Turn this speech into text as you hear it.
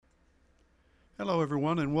Hello,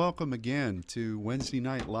 everyone, and welcome again to Wednesday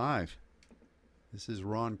Night Live. This is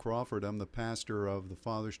Ron Crawford. I'm the pastor of the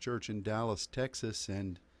Father's Church in Dallas, Texas,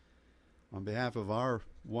 and on behalf of our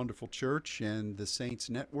wonderful church and the Saints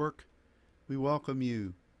Network, we welcome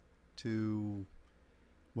you to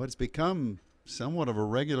what has become somewhat of a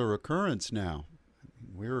regular occurrence now.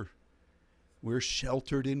 We're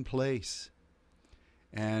sheltered in place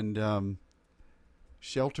and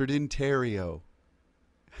sheltered in Terrio.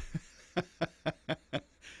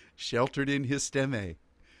 Sheltered in histeme.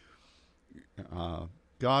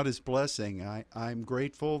 God is blessing. I'm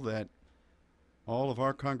grateful that all of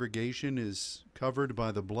our congregation is covered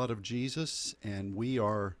by the blood of Jesus, and we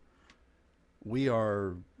are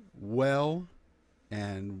well,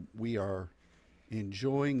 and we are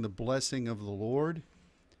enjoying the blessing of the Lord.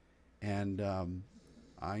 And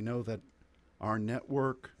I know that our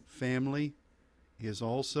network family is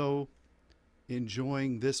also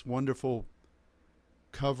enjoying this wonderful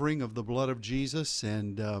covering of the blood of Jesus,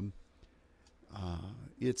 and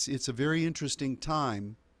it's a very interesting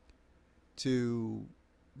time to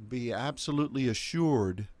be absolutely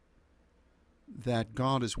assured that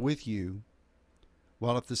God is with you,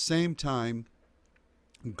 while at the same time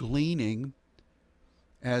gleaning,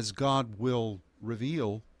 as God will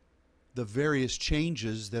reveal, the various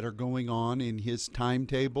changes that are going on in His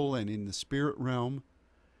timetable and in the spirit realm.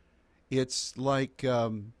 It's like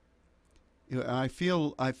I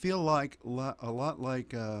feel like a lot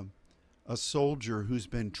like a soldier who's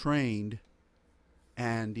been trained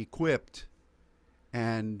and equipped,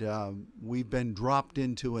 and we've been dropped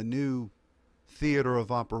into a new theater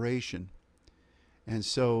of operation, and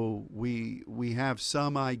so we have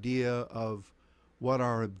some idea of what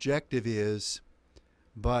our objective is,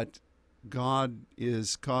 but God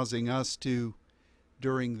is causing us to,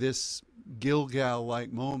 during this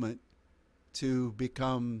Gilgal-like moment, to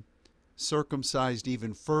become circumcised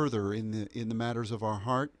even further in the matters of our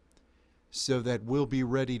heart, so that we'll be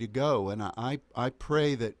ready to go. And I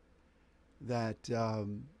pray that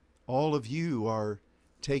all of you are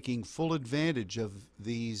taking full advantage of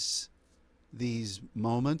these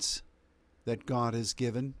moments that God has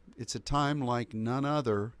given. It's a time like none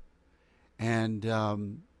other, and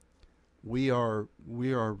we are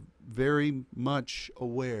very much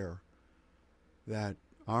aware that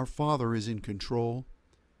our Father is in control,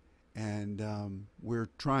 and we're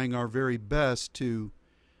trying our very best to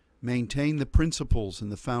maintain the principles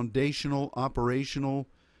and the foundational operational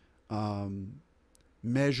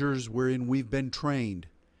measures wherein we've been trained,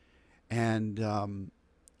 and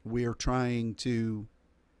we are trying to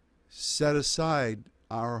set aside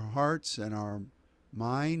our hearts and our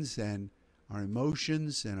minds and our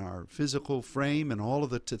emotions and our physical frame and all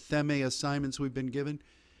of the tetheme assignments we've been given.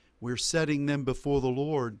 We're setting them before the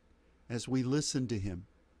Lord as we listen to Him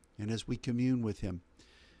and as we commune with Him.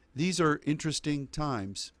 These are interesting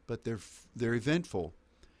times, but they're eventful,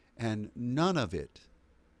 and none of it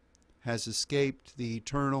has escaped the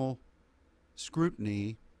eternal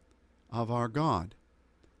scrutiny of our God.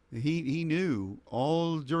 He knew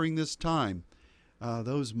all during this time,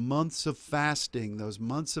 those months of fasting, those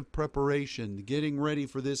months of preparation, getting ready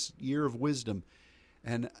for this year of wisdom.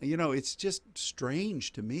 And, it's just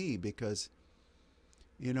strange to me because,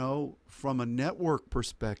 from a network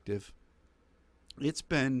perspective,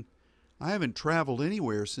 I haven't traveled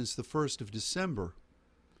anywhere since the 1st of December.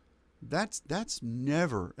 That's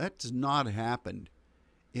not happened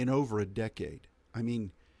in over a decade. I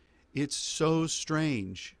mean, it's so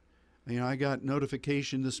strange. I got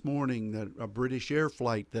notification this morning that a British Air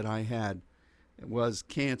flight that I had was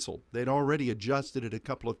canceled. They'd already adjusted it a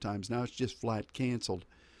couple of times. Now it's just flat canceled.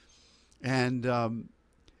 And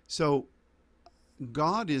so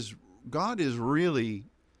God is really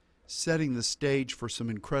setting the stage for some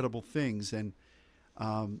incredible things. And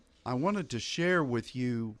I wanted to share with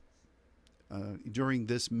you during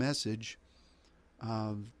this message,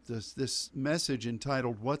 this message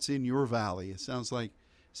entitled, "What's in Your Valley?" It sounds like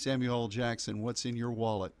Samuel L. Jackson, "What's in Your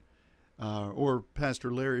Wallet?" Or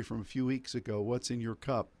Pastor Larry from a few weeks ago, "What's in your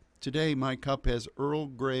cup?" Today, my cup has Earl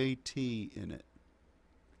Grey tea in it.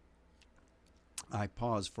 I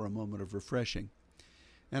pause for a moment of refreshing.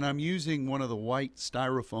 And I'm using one of the white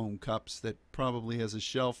styrofoam cups that probably has a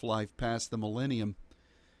shelf life past the millennium,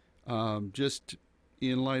 just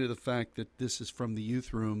in light of the fact that this is from the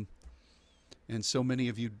youth room, and so many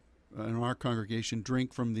of you in our congregation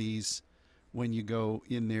drink from these when you go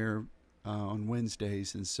in there on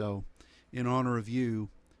Wednesdays. And so, in honor of you,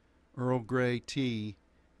 Earl Grey tea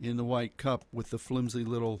in the white cup with the flimsy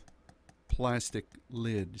little plastic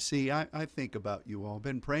lid. See, I think about you all.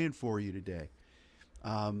 Been praying for you today.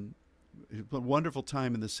 a wonderful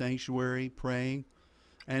time in the sanctuary praying.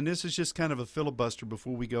 And this is just kind of a filibuster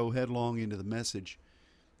before we go headlong into the message.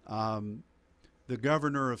 Um, the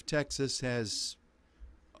governor of Texas has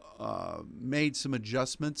made some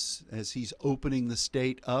adjustments as he's opening the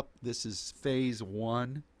state up. This is phase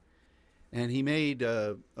one. And he made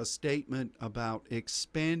a statement about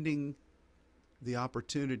expanding the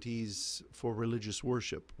opportunities for religious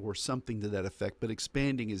worship or something to that effect. But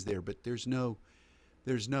expanding is there, but there's no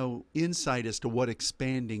insight as to what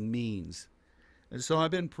expanding means. And so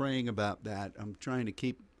I've been praying about that. I'm trying to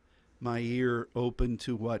keep my ear open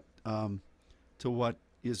to what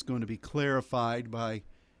is going to be clarified by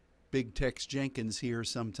Big Tex Jenkins here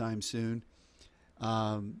sometime soon.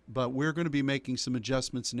 But we're going to be making some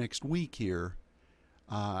adjustments next week here.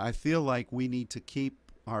 I feel like we need to keep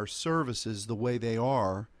our services the way they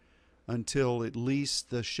are until at least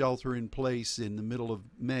the shelter in place in the middle of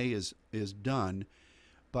May is done.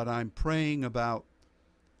 But I'm praying about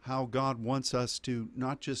how God wants us to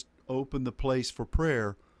not just open the place for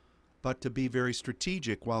prayer, but to be very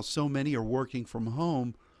strategic. While so many are working from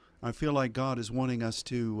home, I feel like God is wanting us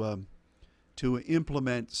to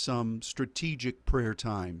implement some strategic prayer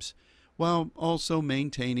times, while also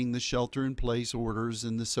maintaining the shelter-in-place orders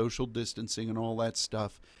and the social distancing and all that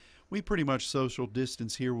stuff. We pretty much social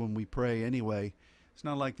distance here when we pray anyway. It's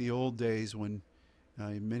not like the old days when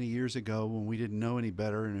many years ago when we didn't know any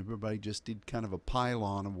better and everybody just did kind of a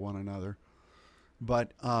pile-on of one another.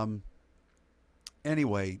 But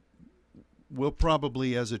anyway, we'll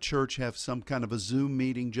probably as a church have some kind of a Zoom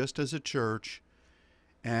meeting just as a church,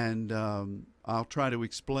 and I'll try to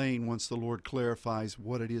explain once the Lord clarifies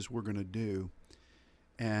what it is we're going to do.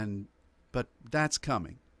 But that's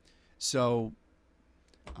coming. So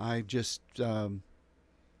I'm just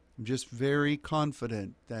very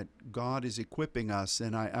confident that God is equipping us,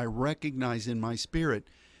 and I recognize in my spirit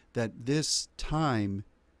that this time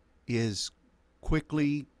is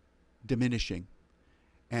quickly diminishing.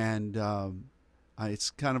 And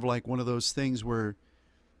it's kind of like one of those things where,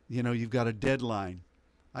 you've got a deadline.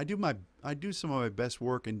 I do some of my best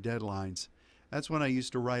work in deadlines. That's when I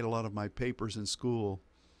used to write a lot of my papers in school,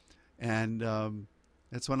 and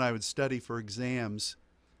that's when I would study for exams.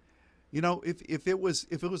 If it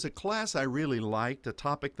was a class I really liked, a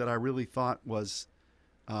topic that I really thought was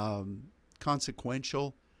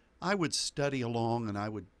consequential, I would study along, and I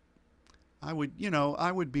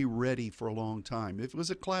would be ready for a long time. If it was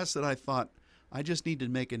a class that I thought I just need to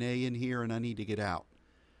make an A in here and I need to get out,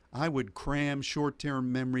 I would cram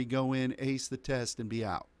short-term memory, go in, ace the test, and be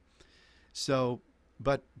out. So,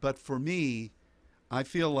 but for me, I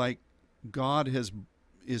feel like God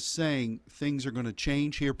is saying things are going to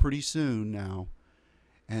change here pretty soon now.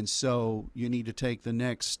 And so you need to take the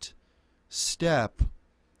next step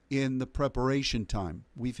in the preparation time.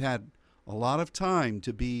 We've had a lot of time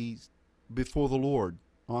to be before the Lord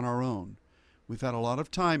on our own. We've had a lot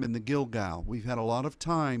of time in the Gilgal. We've had a lot of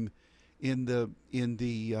time in the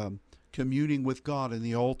communing with God in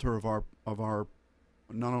the altar of our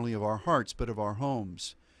not only of our hearts but of our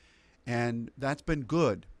homes. And that's been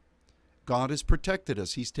good. God has protected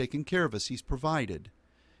us. He's taken care of us. He's provided.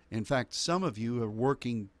 In fact, some of you are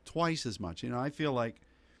working twice as much. I feel like,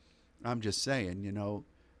 I'm just saying,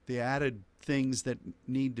 the added things that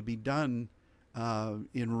need to be done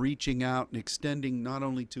in reaching out and extending not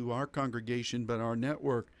only to our congregation but our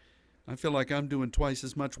network. I feel like I'm doing twice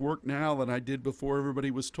as much work now than I did before everybody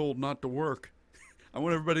was told not to work. I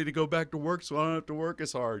want everybody to go back to work so I don't have to work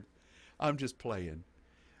as hard. I'm just playing.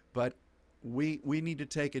 But we need to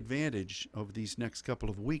take advantage of these next couple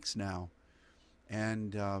of weeks now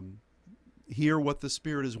and hear what the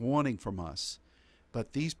Spirit is wanting from us.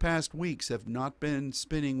 But these past weeks have not been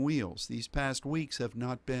spinning wheels. These past weeks have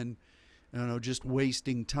not been, just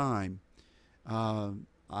wasting time.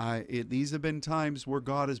 These have been times where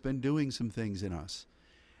God has been doing some things in us.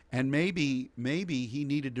 And maybe He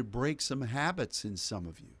needed to break some habits in some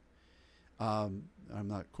of you. I'm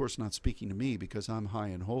not, of course, not speaking to me because I'm high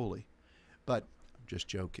and holy. But I'm just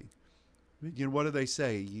joking. What do they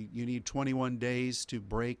say? You need 21 days to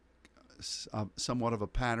break somewhat of a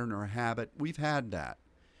pattern or a habit. We've had that.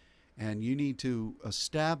 And you need to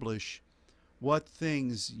establish what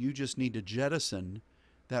things you just need to jettison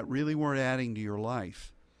that really weren't adding to your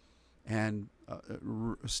life. And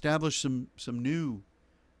establish some new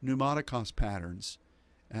pneumaticos patterns.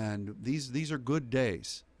 And these are good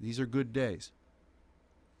days. These are good days.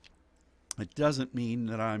 It doesn't mean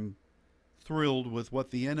that I'm thrilled with what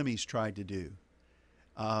the enemy's tried to do.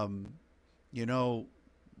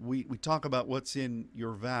 We talk about what's in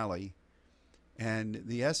your valley, and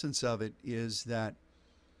the essence of it is that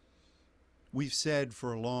we've said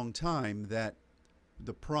for a long time that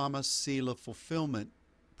the promise, seal of fulfillment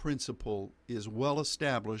principle is well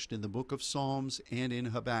established in the book of Psalms and in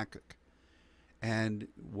Habakkuk. And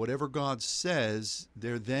whatever God says,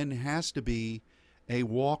 there then has to be a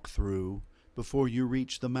walkthrough before you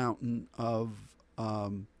reach the mountain of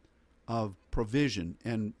provision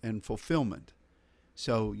and fulfillment.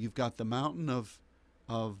 So you've got the mountain of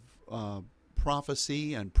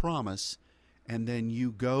prophecy and promise, and then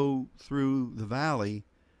you go through the valley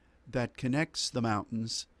that connects the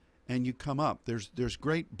mountains, and you come up. There's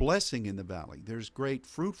great blessing in the valley. There's great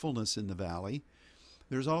fruitfulness in the valley.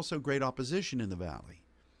 There's also great opposition in the valley.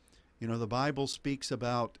 You know, the Bible speaks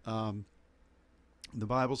about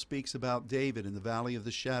David in the valley of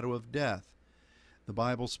the shadow of death. The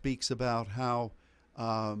Bible speaks about how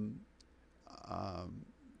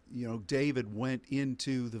David went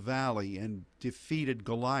into the valley and defeated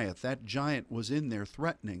Goliath. That giant was in there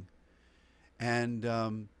threatening.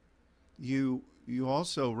 And you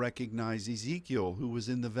also recognize Ezekiel, who was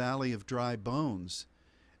in the valley of dry bones,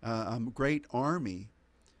 a great army.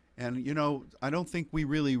 And, you know, I don't think we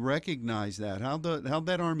really recognize that. How'd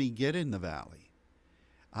that army get in the valley?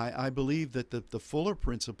 I believe that the fuller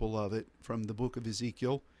principle of it from the book of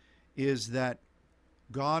Ezekiel is that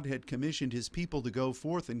God had commissioned his people to go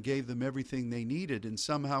forth and gave them everything they needed. And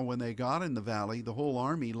somehow when they got in the valley, the whole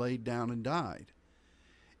army laid down and died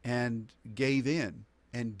and gave in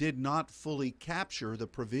and did not fully capture the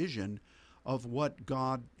provision of what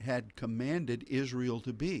God had commanded Israel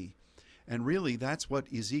to be. And really, that's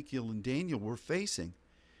what Ezekiel and Daniel were facing.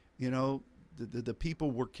 You know, the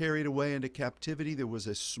people were carried away into captivity. There was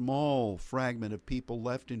a small fragment of people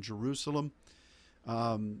left in Jerusalem.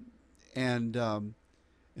 And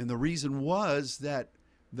the reason was that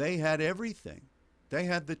they had everything. They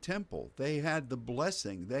had the temple. They had the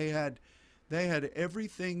blessing. They had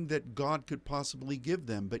everything that God could possibly give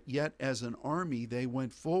them. But yet, as an army, they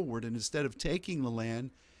went forward, and instead of taking the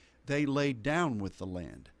land, they laid down with the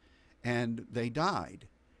land, and they died.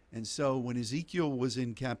 And so when Ezekiel was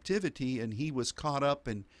in captivity and he was caught up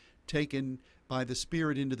and taken by the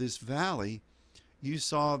Spirit into this valley, you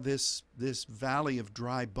saw this valley of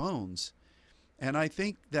dry bones. And I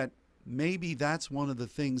think that maybe that's one of the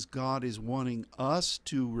things God is wanting us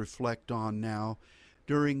to reflect on now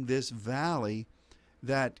during this valley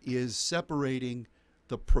that is separating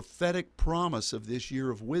the prophetic promise of this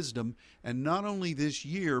year of wisdom, and not only this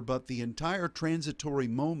year, but the entire transitory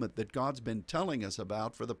moment that God's been telling us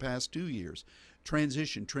about for the past 2 years.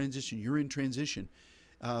 Transition, you're in transition.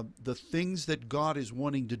 The things that God is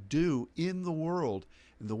wanting to do in the world,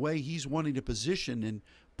 and the way he's wanting to position and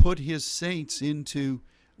put his saints into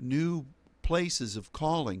new places of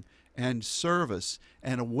calling and service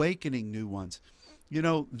and awakening new ones. You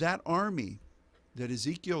know, that army that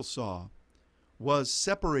Ezekiel saw was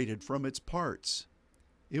separated from its parts.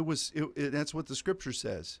 That's what the scripture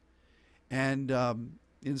says. And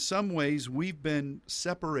in some ways, we've been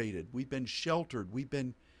separated. We've been sheltered. We've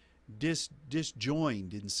been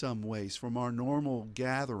disjoined in some ways from our normal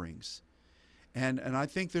gatherings. And I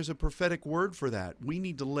think there's a prophetic word for that. We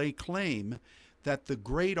need to lay claim that the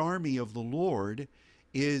great army of the Lord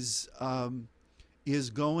is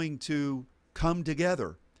going to come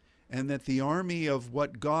together, and that the army of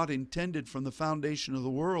what God intended from the foundation of the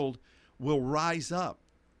world will rise up.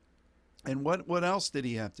 And what else did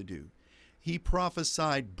he have to do? He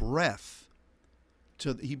prophesied breath.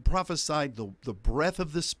 He prophesied the breath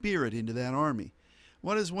of the Spirit into that army.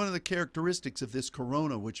 What is one of the characteristics of this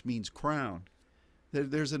corona, which means crown?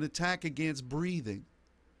 There's an attack against breathing.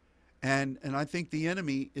 And I think the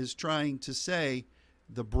enemy is trying to say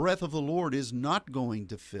the breath of the Lord is not going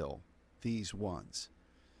to fill these ones.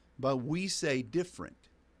 But we say different.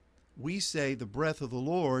 We say the breath of the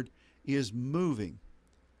Lord is moving.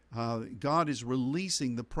 God is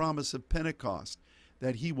releasing the promise of Pentecost,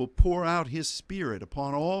 that he will pour out his Spirit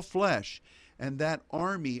upon all flesh, and that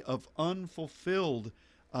army of unfulfilled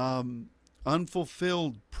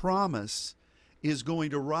promise is going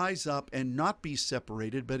to rise up and not be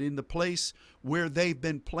separated, but in the place where they've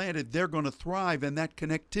been planted, they're going to thrive, and that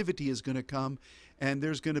connectivity is going to come, and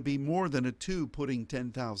there's going to be more than a two putting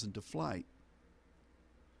 10,000 to flight.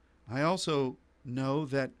 I also know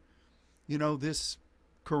that, this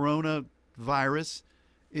coronavirus,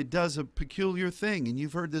 it does a peculiar thing, and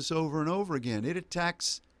you've heard this over and over again. It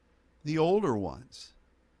attacks the older ones.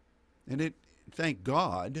 And thank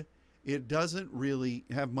God, it doesn't really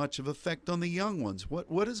have much of effect on the young ones.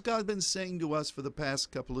 What has God been saying to us for the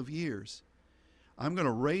past couple of years? I'm going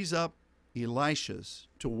to raise up Elishas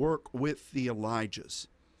to work with the Elijahs.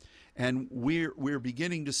 And we're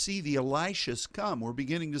beginning to see the Elishas come. We're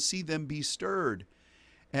beginning to see them be stirred.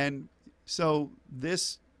 And so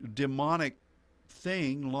this demonic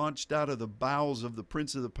thing launched out of the bowels of the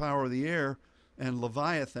prince of the power of the air and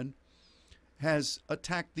Leviathan has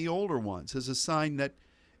attacked the older ones as a sign that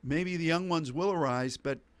maybe the young ones will arise,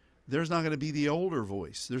 but there's not going to be the older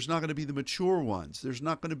voice. There's not going to be the mature ones. There's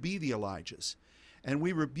not going to be the Elijahs. And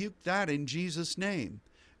we rebuke that in Jesus' name.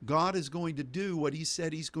 God is going to do what he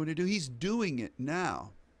said he's going to do. He's doing it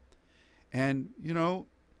now. And, you know,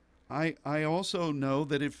 I also know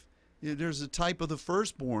that if there's a type of the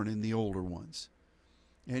firstborn in the older ones.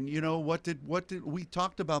 And, you know, what did we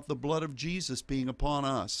talked about the blood of Jesus being upon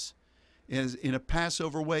us as in a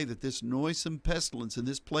Passover way, that this noisome pestilence and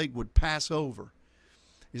this plague would pass over.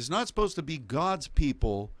 It's not supposed to be God's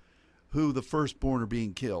people who the firstborn are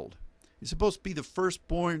being killed. It's supposed to be the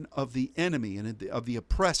firstborn of the enemy and of the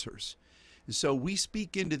oppressors. And so we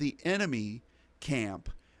speak into the enemy camp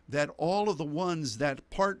that all of the ones that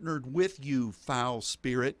partnered with you, foul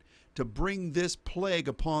spirit, to bring this plague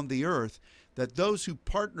upon the earth, that those who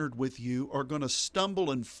partnered with you are going to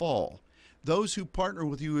stumble and fall. Those who partner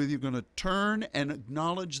with you are either going to turn and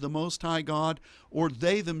acknowledge the Most High God, or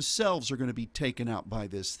they themselves are going to be taken out by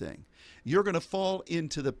this thing. You're going to fall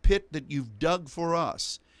into the pit that you've dug for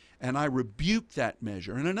us. And I rebuke that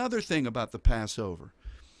measure. And another thing about the Passover,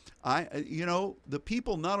 the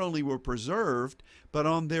people not only were preserved, but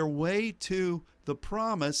on their way to the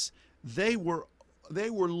promise, they were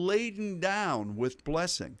laden down with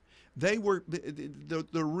blessing. They were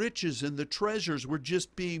the riches and the treasures were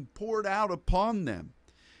just being poured out upon them.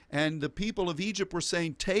 And the people of Egypt were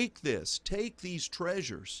saying, take these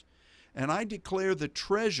treasures. And I declare the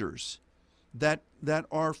treasures that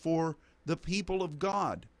are for the people of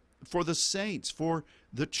God, for the saints, for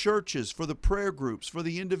the churches, for the prayer groups, for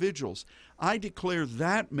the individuals. I declare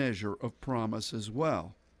that measure of promise as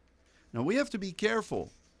well. Now we have to be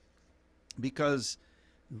careful, because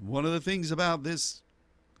one of the things about this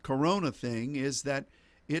corona thing is that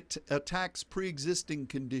it attacks pre-existing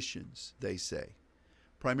conditions, they say.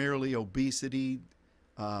 Primarily obesity,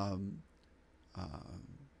 the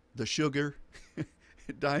sugar,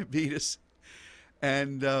 diabetes,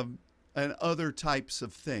 and other types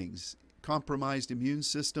of things, compromised immune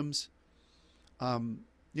systems. And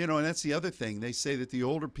that's the other thing. They say that the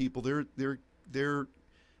older people, their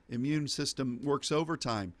immune system works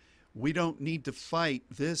overtime. We don't need to fight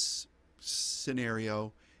this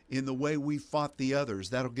scenario in the way we fought the others.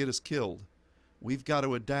 That'll get us killed. We've got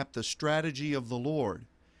to adapt the strategy of the Lord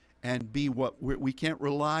and be what we can't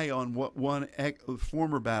rely on what won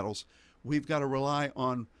former battles. We've got to rely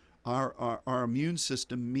on our immune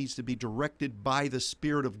system needs to be directed by the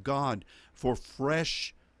Spirit of God for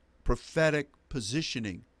fresh prophetic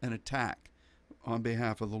positioning and attack on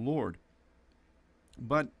behalf of the Lord.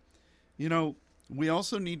 But, we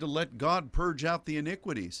also need to let God purge out the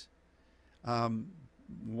iniquities.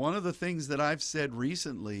 One of the things that I've said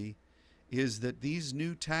recently is that these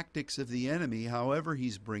new tactics of the enemy, however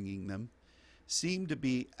he's bringing them, seem to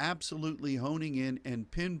be absolutely honing in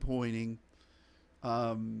and pinpointing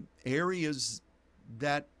areas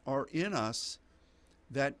that are in us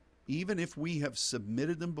that even if we have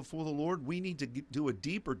submitted them before the Lord, we need to do a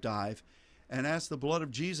deeper dive and ask the blood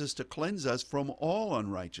of Jesus to cleanse us from all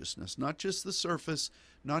unrighteousness, not just the surface,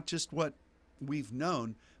 not just what we've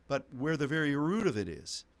known, but where the very root of it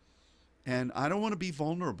is. And I don't want to be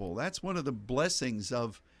vulnerable. That's one of the blessings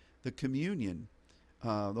of the communion,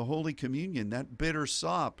 the Holy Communion, that bitter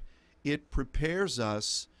sop. It prepares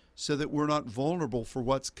us so that we're not vulnerable for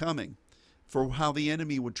what's coming, for how the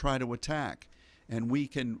enemy would try to attack. And we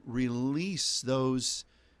can release those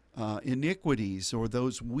iniquities or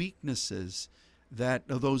those weaknesses,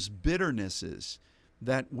 those bitternesses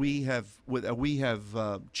that we have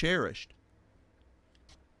cherished.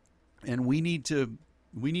 And we need to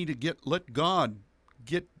let God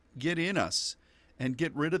get in us and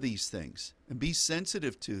get rid of these things and be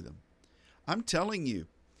sensitive to them. I'm telling you,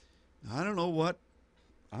 I don't know what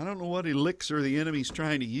elixir the enemy's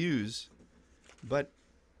trying to use, but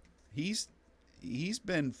he's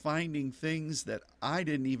been finding things that I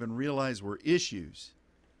didn't even realize were issues.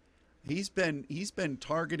 He's been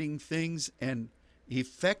targeting things, and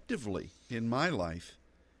effectively in my life,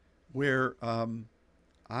 where I'm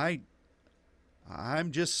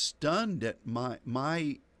just stunned at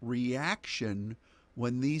my reaction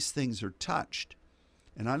when these things are touched.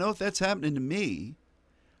 And I know if that's happening to me,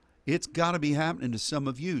 it's got to be happening to some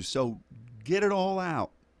of you. So get it all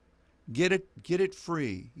out. Get it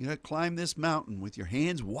free. You got to climb this mountain with your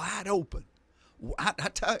hands wide open. I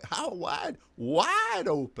tell you, how wide? Wide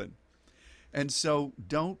open. And so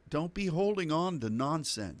don't be holding on to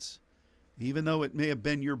nonsense, even though it may have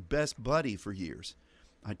been your best buddy for years.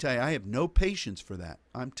 I tell you, I have no patience for that.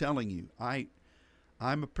 I'm telling you,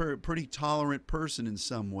 I'm a pretty tolerant person in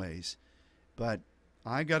some ways, but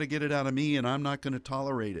I got to get it out of me, and I'm not going to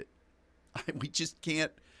tolerate it. We just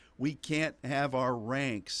can't. We can't have our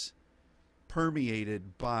ranks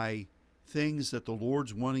permeated by things that the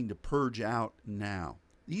Lord's wanting to purge out now.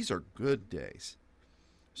 These are good days.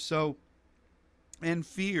 So, and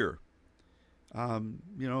fear.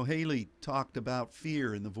 Haley talked about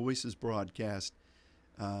fear in the Voices broadcast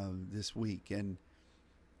this week. And,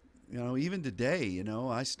 even today,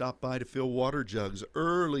 I stopped by to fill water jugs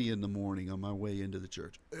early in the morning on my way into the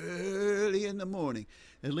church. Early in the morning.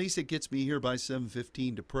 At least it gets me here by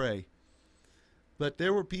 7:15 to pray. But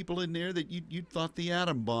there were people in there that you thought the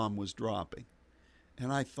atom bomb was dropping.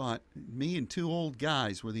 And I thought, me and two old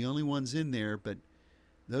guys were the only ones in there, but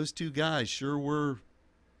those two guys sure were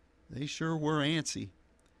antsy.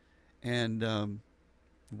 And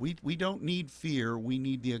we don't need fear, we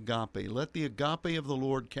need the agape. Let the agape of the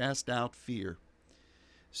Lord cast out fear.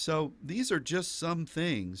 So these are just some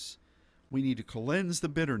things. We need to cleanse the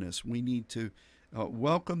bitterness. We need to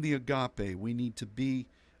welcome the agape. We need to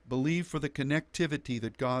believe for the connectivity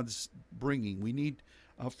that God's bringing. We need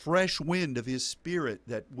a fresh wind of His Spirit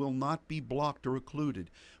that will not be blocked or occluded.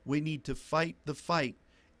 We need to fight the fight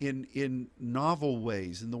in novel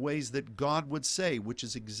ways, in the ways that God would say, which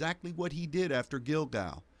is exactly what He did after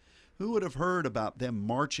Gilgal. Who would have heard about them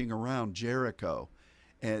marching around Jericho?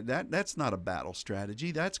 And that's not a battle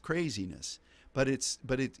strategy. That's craziness. But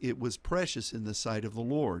it was precious in the sight of the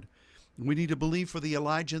Lord. We need to believe for the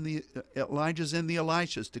Elijahs and the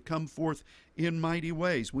Elishas to come forth in mighty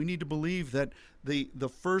ways. We need to believe that the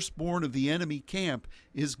firstborn of the enemy camp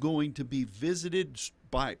is going to be visited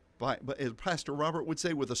by, as Pastor Robert would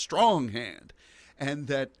say, with a strong hand, and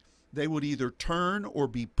that they would either turn or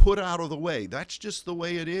be put out of the way. That's just the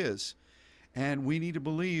way it is. And we need to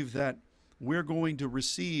believe that we're going to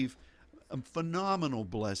receive phenomenal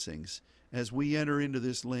blessings as we enter into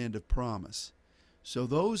this land of promise. So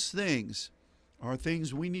those things are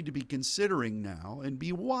things we need to be considering now and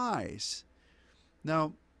be wise.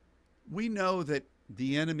 Now, we know that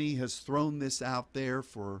the enemy has thrown this out there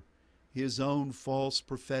for his own false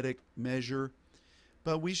prophetic measure,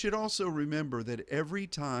 but we should also remember that every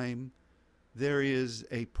time there is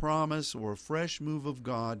a promise or a fresh move of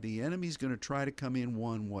God, the enemy's going to try to come in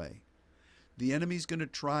one way. The enemy's going to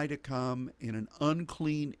try to come in an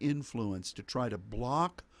unclean influence to try to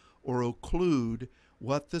block or occlude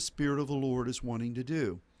what the Spirit of the Lord is wanting to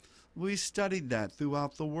do. We studied that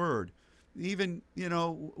throughout the Word. Even, I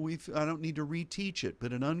don't need to reteach it,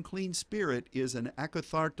 but an unclean spirit is an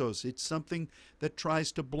akathartos. It's something that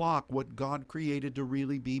tries to block what God created to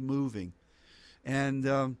really be moving.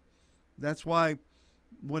 And that's why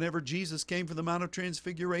whenever Jesus came from the Mount of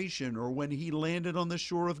Transfiguration, or when He landed on the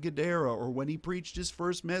shore of Gadara, or when He preached His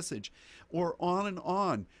first message, or on and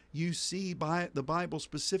on, you see the Bible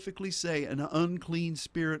specifically say an unclean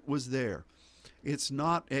spirit was there. It's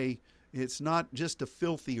not just a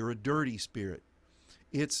filthy or a dirty spirit.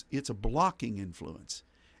 It's a blocking influence.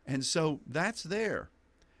 And so that's there.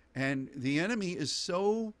 And the enemy is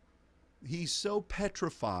he's so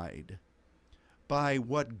petrified by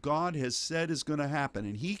what God has said is going to happen.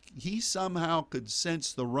 And he somehow could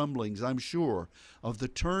sense the rumblings, I'm sure, of the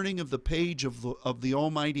turning of the page of the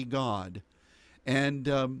Almighty God.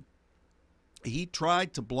 And he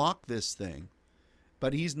tried to block this thing,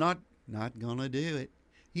 but he's not going to do it.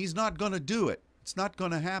 He's not going to do it. It's not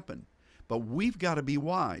going to happen. But we've got to be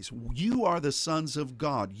wise. You are the sons of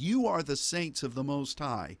God. You are the saints of the Most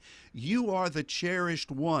High. You are the cherished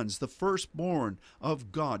ones, the firstborn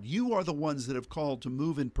of God. You are the ones that have called to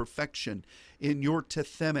move in perfection in your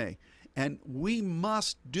tetheme. And we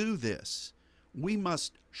must do this. We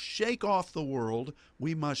must shake off the world.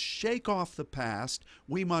 We must shake off the past.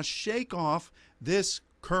 We must shake off this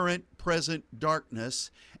current, present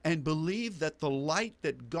darkness, and believe that the light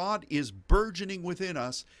that God is burgeoning within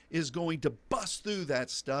us is going to bust through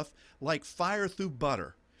that stuff like fire through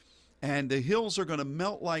butter. And the hills are going to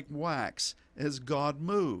melt like wax as God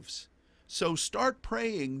moves. So start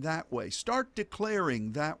praying that way. Start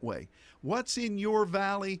declaring that way. What's in your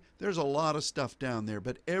valley? There's a lot of stuff down there,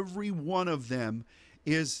 but every one of them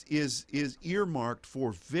is earmarked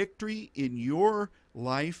for victory in your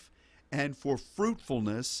life, and for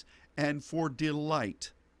fruitfulness, and for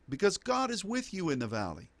delight. Because God is with you in the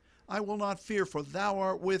valley. I will not fear, for thou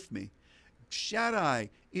art with me. Shaddai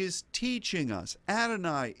is teaching us.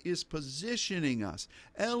 Adonai is positioning us.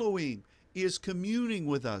 Elohim is communing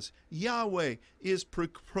with us. Yahweh is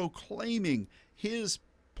proclaiming his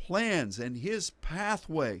plans and his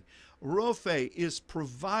pathway. Rophe is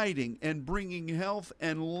providing and bringing health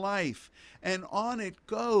and life. And on it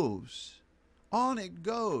goes. On it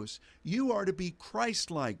goes. You are to be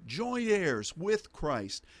Christ-like, joint heirs with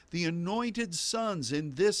Christ, the anointed sons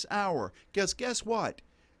in this hour. Because guess what?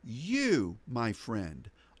 You, my friend,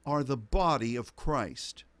 are the body of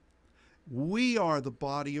Christ. We are the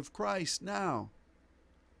body of Christ now.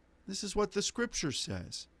 This is what the Scripture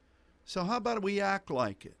says. So how about we act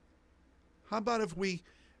like it? How about if we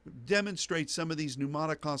demonstrate some of these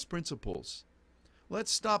pneumaticos principles?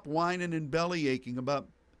 Let's stop whining and belly aching about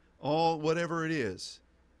whatever it is.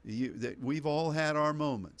 That we've all had our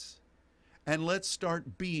moments. And let's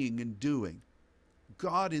start being and doing.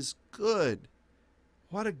 God is good.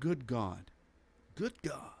 What a good God. Good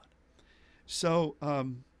God. So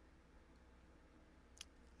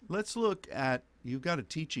let's look at, you've got a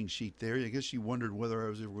teaching sheet there. I guess you wondered whether I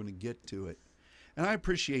was ever going to get to it. And I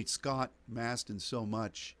appreciate Scott Maston so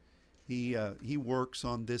much. He works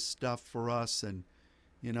on this stuff for us, and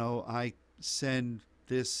I send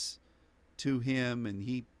this to him, and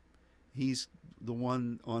he's the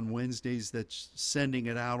one on Wednesdays that's sending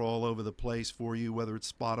it out all over the place for you, whether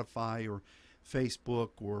it's Spotify or Facebook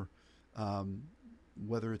or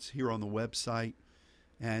whether it's here on the website.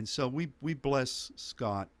 And so we bless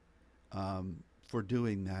Scott for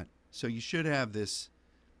doing that. So you should have this.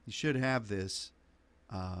 You should have this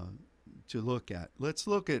to look at. Let's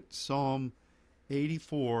look at Psalm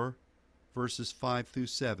 84, verses 5 through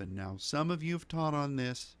 7. Now, some of you have taught on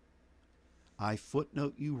this. I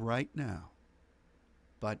footnote you right now,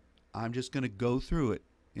 but I'm just going to go through it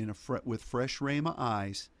with fresh rhema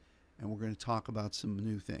eyes, and we're going to talk about some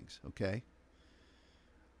new things, okay?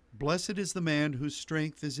 Blessed is the man whose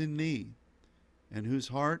strength is in thee, and whose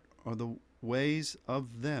heart are the ways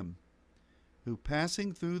of them, who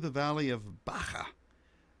passing through the valley of Baca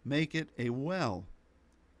make it a well.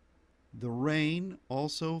 The rain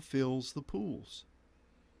also fills the pools.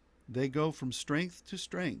 They go from strength to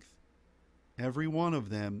strength. Every one of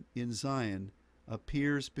them in Zion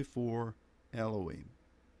appears before Elohim.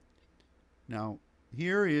 Now,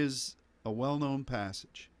 here is a well-known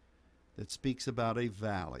passage that speaks about a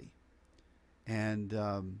valley.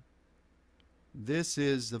 And this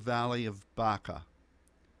is the valley of Baca.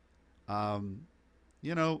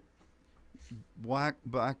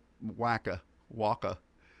 Waka.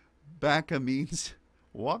 Baca means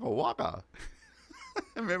waka waka.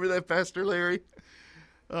 Remember that, Pastor Larry?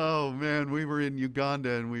 Oh man, we were in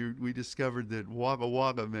Uganda and we discovered that waka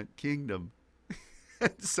waka meant kingdom.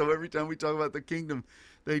 So every time we talk about the kingdom,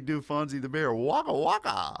 they do Fonzie the Bear, waka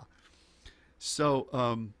waka.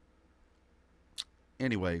 So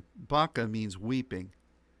anyway, Baca means weeping.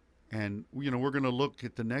 And we're going to look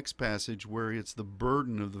at the next passage where it's the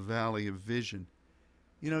burden of the valley of vision.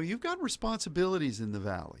 You've got responsibilities in the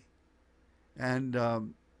valley. And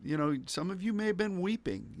some of you may have been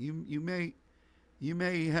weeping. You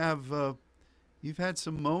may have you've had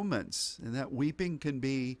some moments, and that weeping can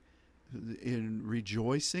be in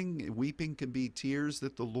rejoicing. Weeping can be tears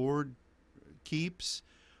that the Lord keeps.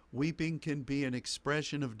 Weeping can be an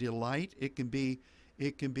expression of delight. It can be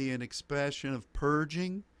an expression of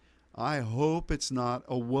purging. I hope it's not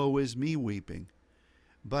a woe is me weeping.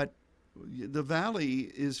 But the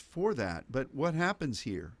valley is for that. But what happens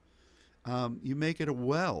here? You make it a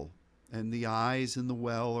well, and the eyes in the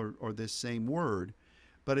well are this same word,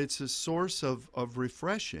 but it's a source of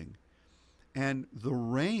refreshing. And the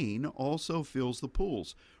rain also fills the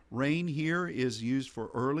pools. Rain here is used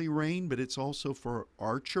for early rain, but it's also for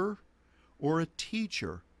archer or a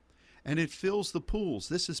teacher. And it fills the pools.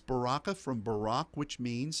 This is baraka from barak, which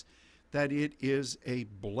means that it is a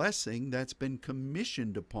blessing that's been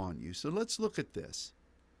commissioned upon you. So let's look at this.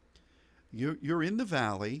 You're in the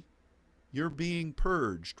valley. You're being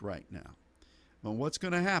purged right now. Well, what's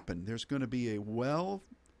going to happen? There's going to be a well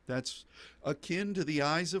that's akin to the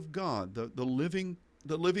eyes of God, the living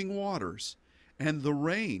waters. And the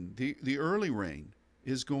rain, the early rain,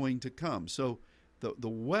 is going to come. So the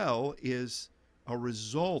well is a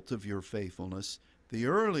result of your faithfulness. The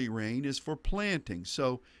early rain is for planting.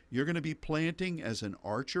 So you're going to be planting as an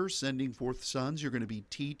archer, sending forth sons. You're going to be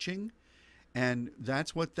teaching. And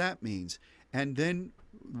that's what that means. And then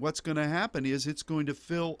what's going to happen is it's going to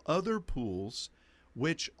fill other pools,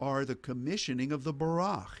 which are the commissioning of the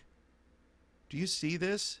Barach. Do you see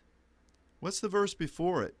this? What's the verse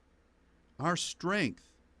before it? Our strength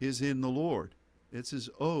is in the Lord. It's his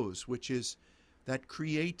oz, which is that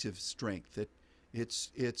creative strength that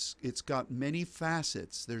It's got many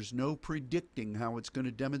facets. There's no predicting how it's going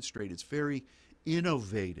to demonstrate. It's very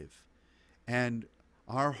innovative. And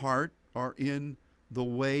our heart are in the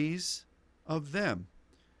ways of them.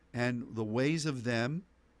 And the ways of them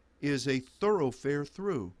is a thoroughfare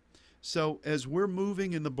through. So as we're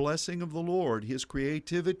moving in the blessing of the Lord, his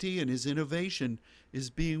creativity and his innovation is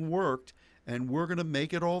being worked, and we're going to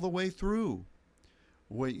make it all the way through.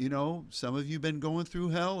 Well, some of you have been going through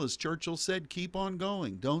hell. As Churchill said, keep on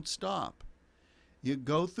going. Don't stop. You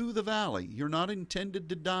go through the valley. You're not intended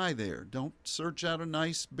to die there. Don't search out a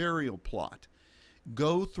nice burial plot.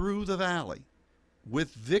 Go through the valley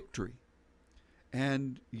with victory.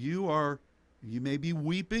 And you may be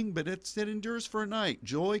weeping, but it endures for a night.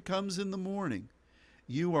 Joy comes in the morning.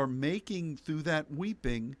 You are making through that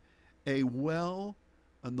weeping a well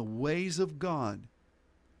in the ways of God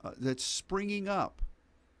that's springing up.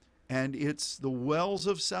 And it's the wells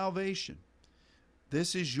of salvation.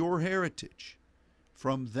 This is your heritage.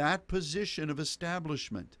 From that position of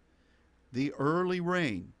establishment, the early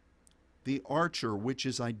rain, the archer, which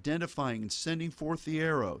is identifying and sending forth the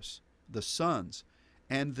arrows, the sons,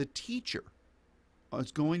 and the teacher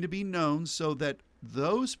is going to be known so that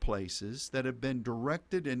those places that have been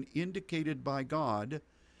directed and indicated by God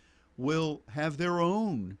will have their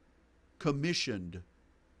own commissioned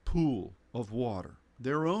pool of water,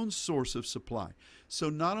 their own source of supply. So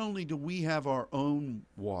not only do we have our own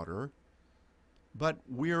water, but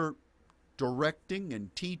we're directing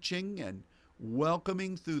and teaching and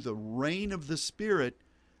welcoming through the reign of the Spirit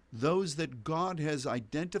those that God has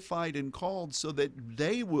identified and called so that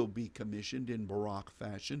they will be commissioned in Barak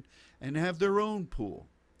fashion and have their own pool.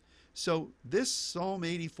 So this Psalm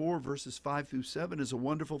 84 verses 5 through 7 is a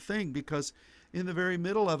wonderful thing, because in the very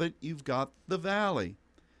middle of it you've got the valley.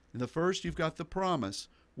 In the first you've got the promise.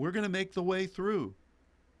 We're going to make the way through.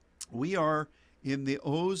 We are in the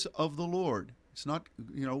oaths of the Lord. It's not,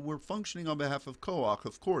 we're functioning on behalf of Koach,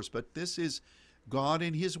 of course, but this is God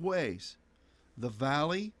in his ways. The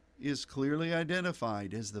valley is clearly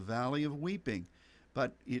identified as the valley of weeping,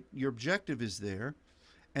 but your objective is there.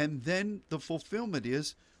 And then the fulfillment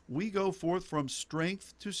is we go forth from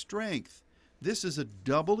strength to strength. This is a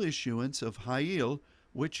double issuance of Ha'il,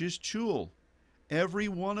 which is Chul. Every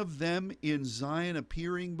one of them in Zion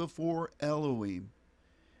appearing before Elohim.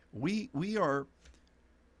 We're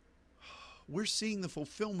seeing the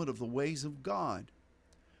fulfillment of the ways of God.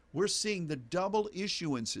 We're seeing the double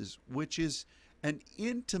issuances, which is an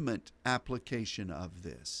intimate application of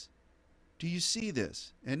this. Do you see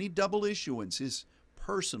this? Any double issuance is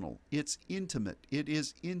personal. It's intimate. It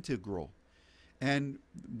is integral. And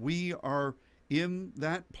we are in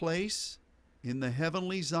that place, in the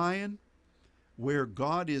heavenly Zion, where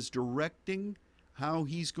God is directing how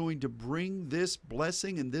he's going to bring this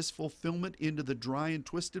blessing and this fulfillment into the dry and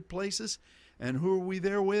twisted places. And who are we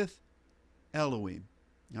there with? Elohim.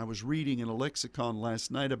 I was reading in a lexicon last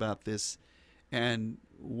night about this, and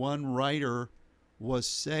one writer was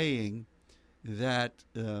saying that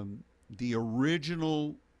the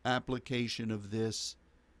original application of this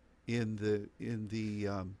in the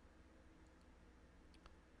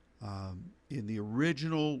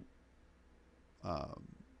original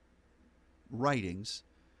writings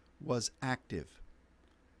was active,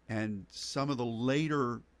 and some of the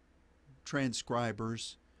later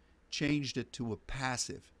transcribers changed it to a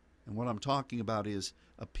passive. And what I'm talking about is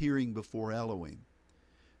appearing before Elohim.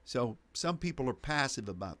 So some people are passive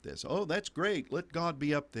about this. Oh, that's great. Let God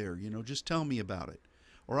be up there. Just tell me about it.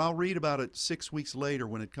 Or I'll read about it 6 weeks later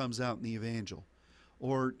when it comes out in the evangel.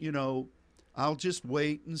 Or, I'll just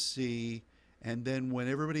wait and see, and then when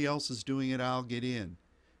everybody else is doing it, I'll get in.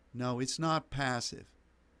 No, it's not passive.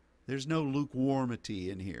 There's no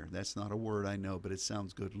lukewarmity in here. That's not a word I know, but it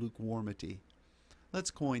sounds good. Lukewarmity.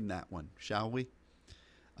 Let's coin that one, shall we?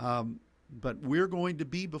 But we're going to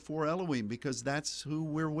be before Elohim because that's who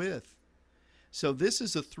we're with. So this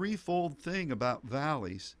is a threefold thing about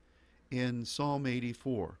valleys in Psalm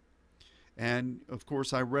 84. And, of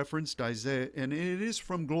course, I referenced Isaiah, and it is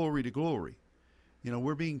from glory to glory.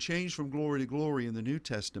 We're being changed from glory to glory in the New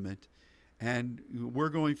Testament, and we're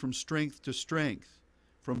going from strength to strength,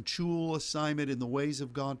 from Chul assignment in the ways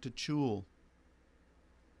of God to Chul.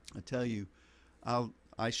 I tell you,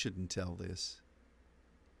 I shouldn't tell this.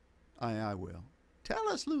 I will. Tell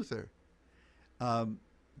us, Luther.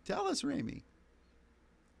 Tell us, Ramey.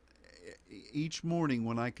 Each morning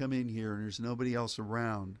when I come in here and there's nobody else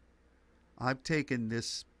around, I've taken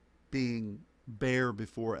this being bare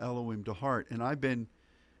before Elohim to heart, and I've been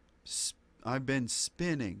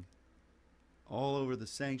spinning all over the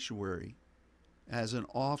sanctuary as an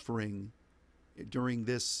offering during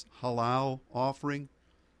this halal offering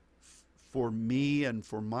for me and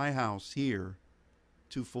for my house here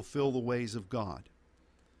to fulfill the ways of God.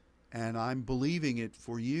 And I'm believing it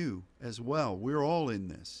for you as well. We're all in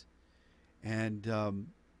this. And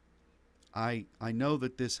I know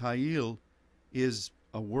that this Hayil is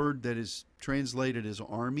a word that is translated as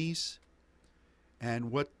armies.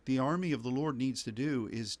 And what the army of the Lord needs to do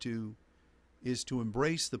is to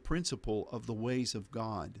embrace the principle of the ways of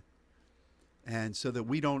God. And so that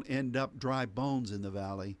we don't end up dry bones in the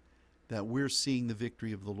valley, that we're seeing the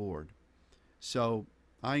victory of the Lord. So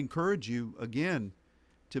I encourage you, again,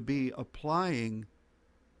 to be applying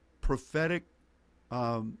prophetic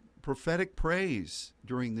praise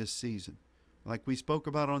during this season. Like we spoke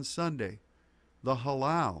about on Sunday, the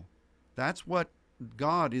halal. That's what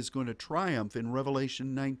God is going to triumph in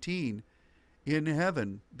Revelation 19 in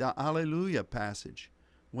heaven, the Alleluia passage,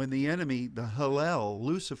 when the enemy, the Hallel,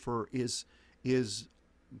 Lucifer, is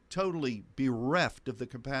totally bereft of the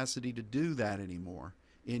capacity to do that anymore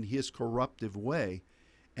in his corruptive way,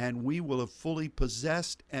 and we will have fully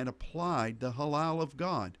possessed and applied the halal of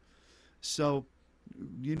God. So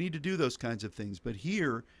you need to do those kinds of things. But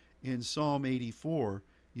here in Psalm 84,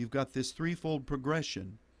 you've got this threefold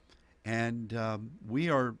progression, and we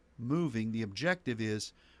are moving. The objective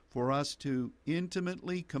is for us to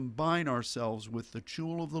intimately combine ourselves with the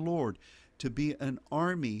tool of the Lord, to be an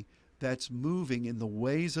army that's moving in the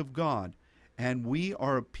ways of God. And we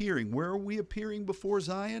are appearing. Where are we appearing before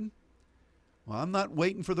Zion? Well, I'm not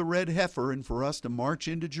waiting for the red heifer and for us to march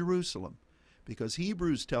into Jerusalem, because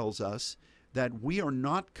Hebrews tells us that we are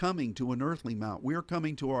not coming to an earthly mount. We are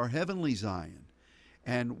coming to our heavenly Zion,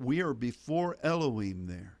 and we are before Elohim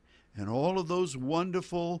there. And all of those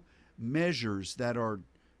wonderful measures that are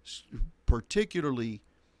particularly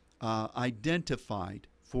identified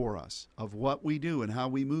for us of what we do and how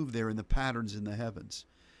we move there in the patterns in the heavens.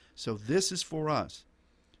 So this is for us.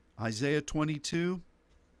 Isaiah 22,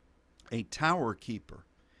 a tower keeper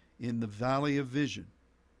in the valley of vision.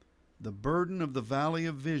 The burden of the valley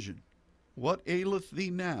of vision. What aileth thee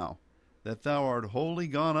now, that thou art wholly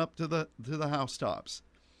gone up to the housetops?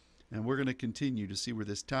 And we're going to continue to see where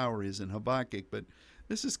this tower is in Habakkuk, but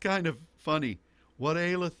this is kind of funny. What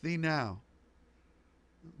aileth thee now?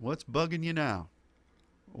 What's bugging you now?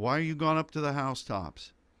 Why are you gone up to the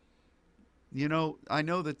housetops? You know, I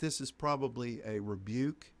know that this is probably a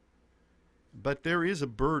rebuke, but there is a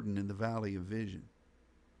burden in the valley of vision.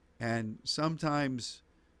 And sometimes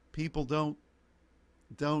people don't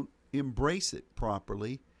embrace it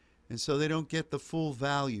properly, and so they don't get the full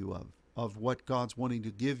value of what God's wanting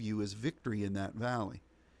to give you as victory in that valley.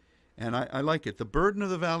 And I like it. The burden of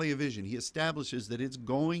the valley of vision. He establishes that it's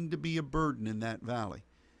going to be a burden in that valley.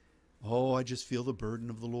 Oh, I just feel the burden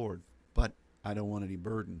of the Lord, but I don't want any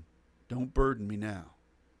burden. Don't burden me now.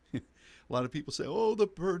 A lot of people say, oh, the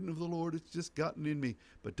burden of the Lord, it's just gotten in me.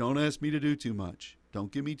 But don't ask me to do too much.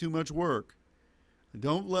 Don't give me too much work. I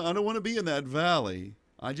don't want to be in that valley.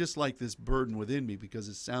 I just like this burden within me because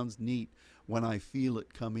it sounds neat when I feel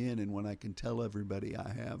it come in and when I can tell everybody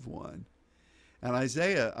I have one. And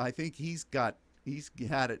Isaiah, I think he's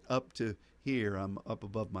had it up to here. I'm up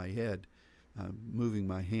above my head. I'm moving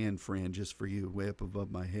my hand, Fran, just for you, way up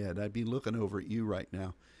above my head. I'd be looking over at you right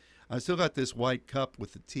now. I still got this white cup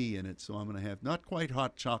with the tea in it, so I'm going to have not quite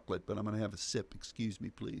hot chocolate, but I'm going to have a sip. Excuse me,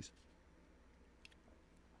 please.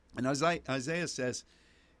 And Isaiah says,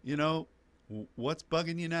 you know, what's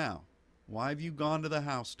bugging you now? Why have you gone to the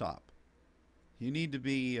housetop? You need to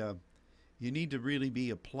really be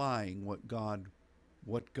applying what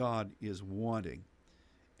God is wanting.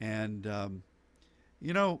 And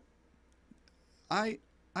you know, I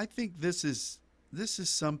think this is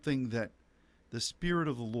something that the Spirit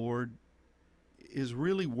of the Lord is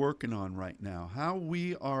really working on right now. How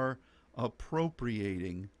we are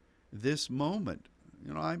appropriating this moment.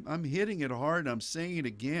 You know, I'm hitting it hard. I'm saying it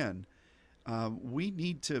again. We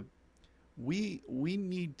need to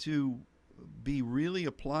be really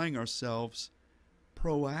applying ourselves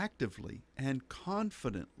proactively and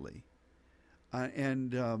confidently.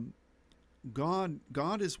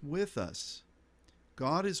 God is with us.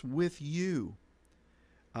 God is with you.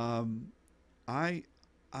 I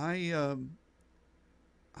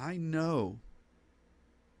know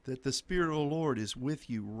that the Spirit of the Lord is with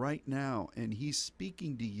you right now, and He's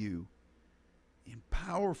speaking to you in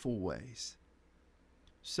powerful ways.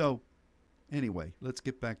 So, anyway, let's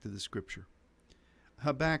get back to the scripture.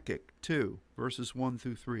 Habakkuk 2, verses 1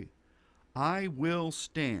 through 3. I will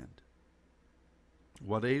stand.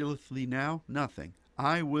 What aileth thee now? Nothing.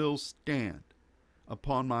 I will stand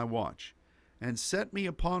upon my watch, and set me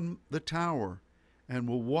upon the tower, and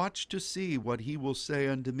will watch to see what he will say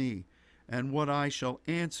unto me, and what I shall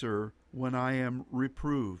answer when I am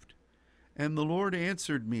reproved. And the Lord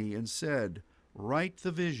answered me and said, Write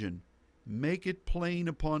the vision, make it plain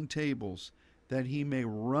upon tables, that he may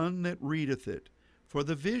run that readeth it. For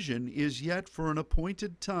the vision is yet for an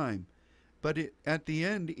appointed time, but at the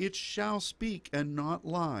end it shall speak and not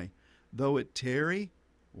lie. Though it tarry,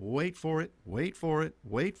 wait for it, wait for it,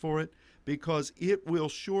 wait for it, because it will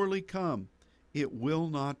surely come. It will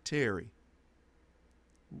not tarry.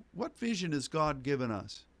 What vision has God given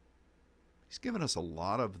us? He's given us a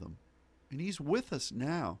lot of them, and he's with us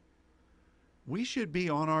now. We should be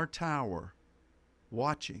on our tower,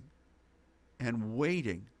 watching and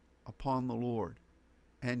waiting upon the Lord,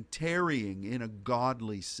 and tarrying in a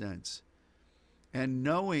godly sense, and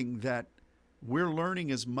knowing that we're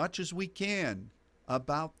learning as much as we can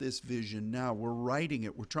about this vision now. We're writing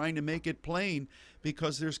it. We're trying to make it plain,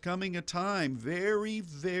 because there's coming a time very,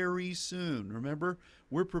 very soon. Remember,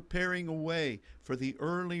 we're preparing a way for the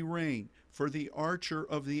early rain, for the archer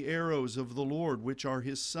of the arrows of the Lord, which are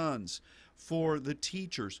his sons, for the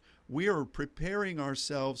teachers. We are preparing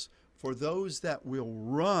ourselves for those that will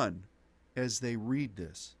run as they read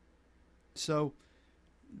this. So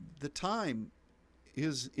the time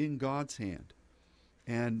is in God's hand,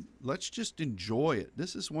 and let's just enjoy it.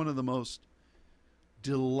 This is one of the most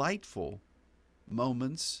delightful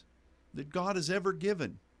moments that God has ever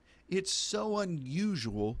given. It's so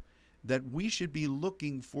unusual that we should be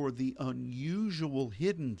looking for the unusual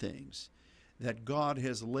hidden things that God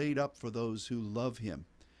has laid up for those who love him,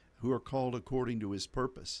 who are called according to his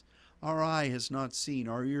purpose. Our eye has not seen,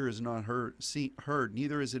 our ear has not heard,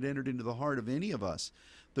 neither has it entered into the heart of any of us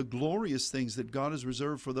the glorious things that God has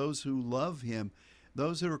reserved for those who love him,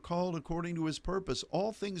 those that are called according to his purpose.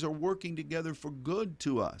 All things are working together for good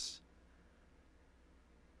to us.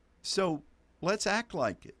 So let's act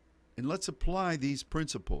like it, and let's apply these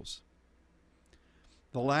principles.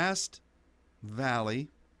 The last valley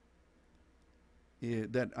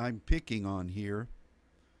that I'm picking on here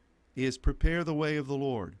is prepare the way of the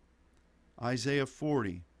Lord. Isaiah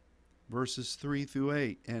 40, verses 3 through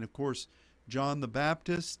 8. And of course, John the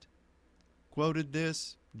Baptist quoted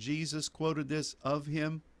this. Jesus quoted this of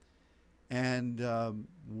him. And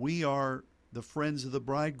we are the friends of the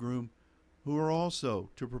bridegroom who are also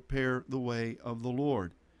to prepare the way of the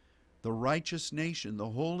Lord. The righteous nation, the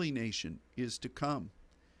holy nation is to come.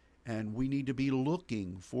 And we need to be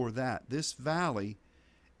looking for that. This valley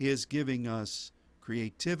is giving us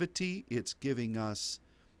creativity. It's giving us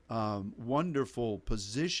wonderful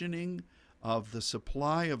positioning of the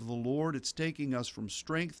supply of the Lord. It's taking us from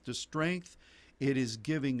strength to strength. It is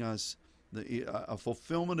giving us a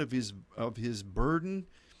fulfillment of his burden.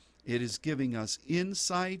 It is giving us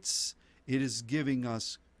insights. It is giving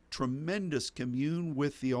us tremendous commune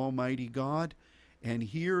with the Almighty God. And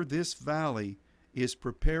here, this valley is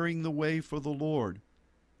preparing the way for the Lord.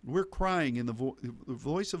 We're crying in the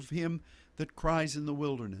voice of him that cries in the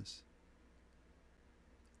wilderness.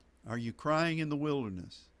 Are you crying in the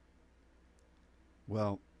wilderness?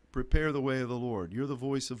 Well, prepare the way of the Lord. You're the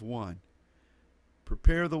voice of one.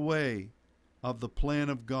 Prepare the way of the plan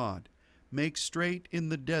of God. Make straight in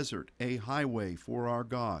the desert a highway for our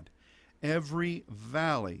God. Every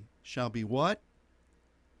valley shall be what?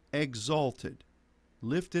 Exalted,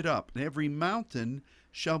 lifted up, and every mountain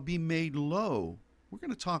shall be made low. We're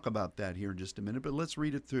going to talk about that here in just a minute, but let's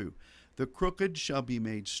read it through. The crooked shall be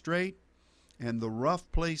made straight, and the rough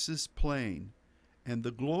places plain. And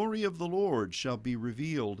the glory of the Lord shall be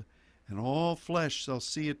revealed, and all flesh shall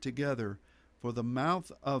see it together, for the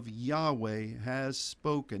mouth of Yahweh has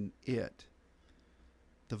spoken it.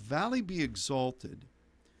 The valley be exalted,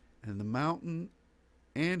 and the mountain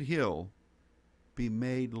and hill be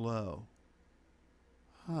made low.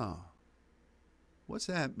 What's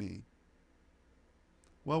that mean?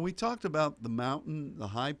 Well, we talked about the mountain, the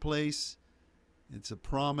high place. It's a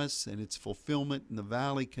promise and its fulfillment, and the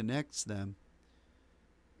valley connects them.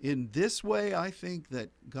 In this way, I think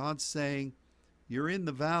that God's saying, you're in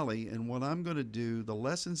the valley, and what I'm going to do, the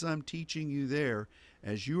lessons I'm teaching you there,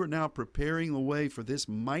 as you are now preparing the way for this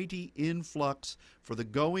mighty influx, for the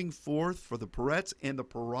going forth, for the parets and the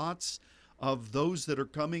parats of those that are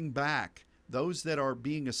coming back, those that are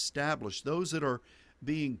being established, those that are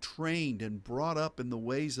being trained and brought up in the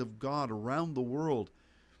ways of God around the world.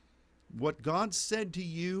 What God said to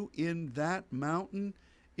you in that mountain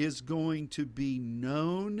is going to be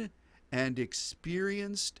known and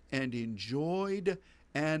experienced and enjoyed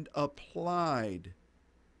and applied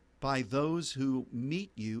by those who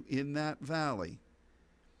meet you in that valley.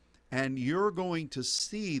 And you're going to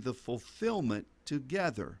see the fulfillment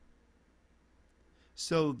together.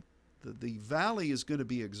 So the valley is going to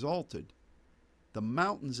be exalted. The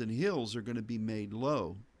mountains and hills are going to be made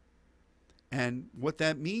low. And what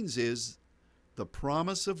that means is the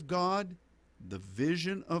promise of God, the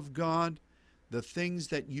vision of God, the things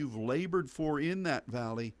that you've labored for in that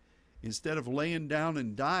valley, instead of laying down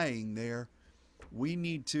and dying there, we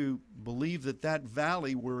need to believe that that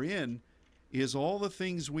valley we're in is all the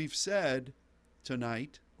things we've said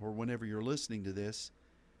tonight, or whenever you're listening to this,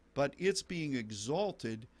 but it's being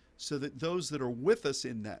exalted so that those that are with us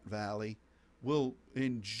in that valley will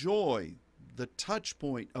enjoy the touch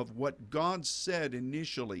point of what God said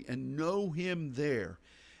initially and know Him there,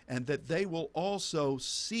 and that they will also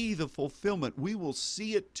see the fulfillment. We will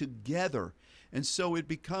see it together, and so it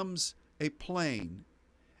becomes a plain.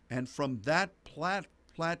 And from that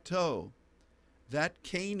plateau, that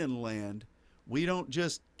Canaan land, we don't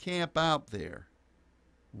just camp out there.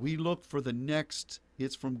 We look for the next.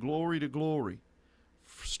 It's from glory to glory,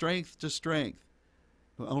 strength to strength.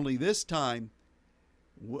 Only this time,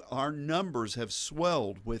 our numbers have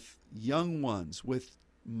swelled with young ones, with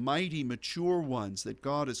mighty, mature ones that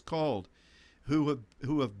God has called, who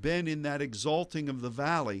have been in that exalting of the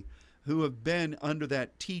valley, who have been under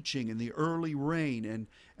that teaching in the early rain,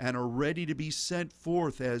 and are ready to be sent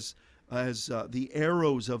forth as the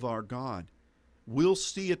arrows of our God. We'll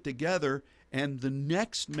see it together, and the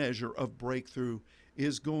next measure of breakthrough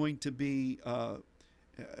is going to be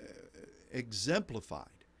exemplified.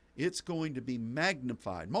 It's going to be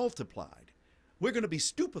magnified, multiplied. We're going to be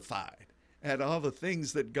stupefied at all the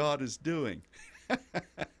things that God is doing.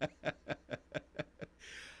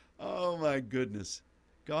 Oh my goodness.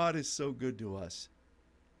 God is so good to us.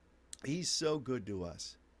 He's so good to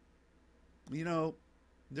us. You know,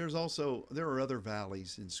 there are other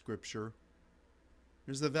valleys in Scripture.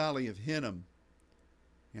 There's the Valley of Hinnom.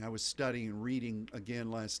 And I was studying and reading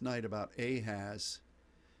again last night about Ahaz,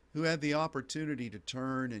 who had the opportunity to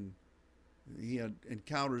turn, and he had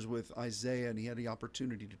encounters with Isaiah, and he had the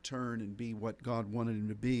opportunity to turn and be what God wanted him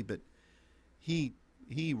to be, but he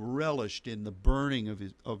relished in the burning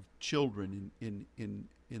of children in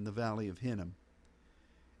the Valley of Hinnom.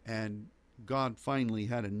 And God finally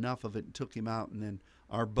had enough of it and took him out, and then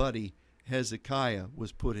our buddy Hezekiah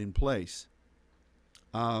was put in place.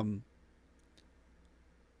 I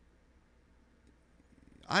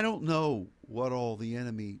don't know what all the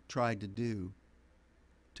enemy tried to do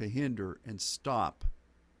to hinder and stop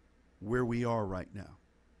where we are right now.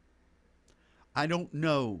 I don't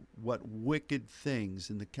know what wicked things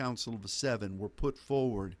in the Council of the Seven were put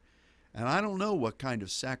forward, and I don't know what kind of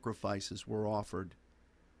sacrifices were offered,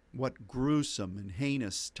 what gruesome and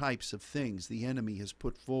heinous types of things the enemy has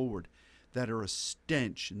put forward that are a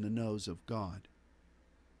stench in the nose of God.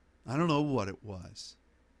 I don't know what it was.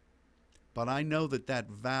 But I know that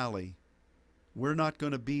valley, we're not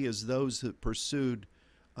going to be as those that pursued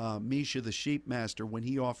Misha the sheepmaster when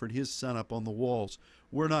he offered his son up on the walls.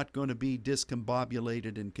 We're not going to be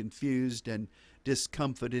discombobulated and confused and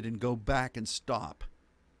discomfited and go back and stop.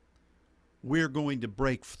 We're going to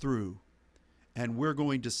break through, and we're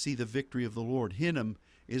going to see the victory of the Lord. Hinnom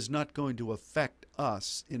is not going to affect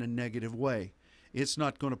us in a negative way. It's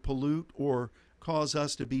not going to pollute or cause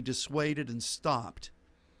us to be dissuaded and stopped.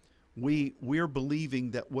 We're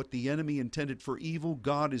believing that what the enemy intended for evil,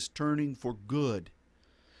 God is turning for good.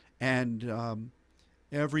 And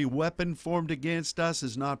every weapon formed against us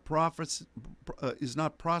is not prospering,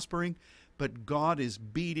 but God is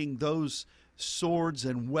beating those swords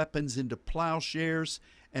and weapons into plowshares,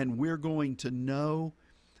 and we're going to know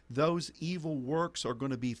those evil works are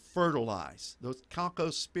going to be fertilized. The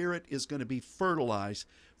Kako spirit is going to be fertilized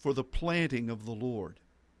for the planting of the Lord.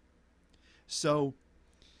 So,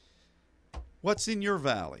 what's in your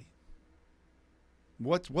valley?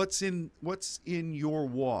 What's in your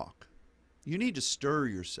walk? You need to stir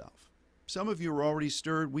yourself. Some of you are already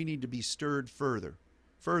stirred. We need to be stirred further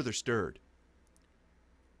stirred.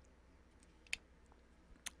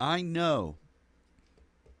 I know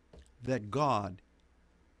that God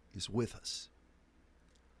is with us.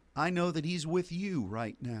 I know that He's with you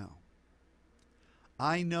right now.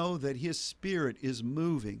 I know that His Spirit is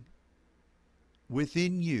moving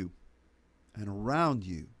within you and around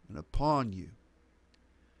you and upon you.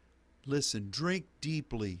 Listen, drink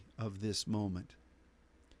deeply of this moment.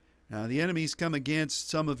 Now, the enemy's come against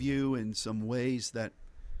some of you in some ways that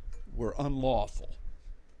were unlawful.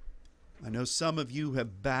 I know some of you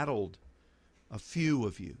have battled, a few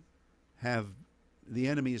of you the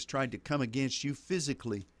enemy has tried to come against you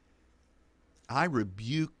physically. I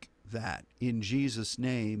rebuke that in Jesus'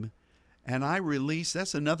 name, and I release,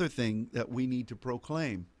 that's another thing that we need to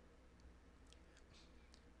proclaim.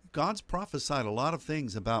 God's prophesied a lot of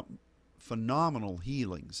things about phenomenal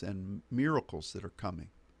healings and miracles that are coming.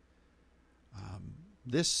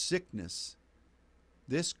 This sickness,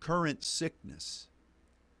 this current sickness,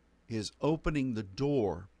 is opening the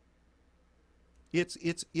door. It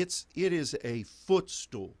is a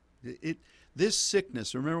footstool. This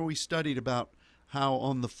sickness. Remember, we studied about how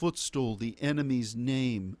on the footstool the enemy's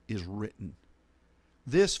name is written.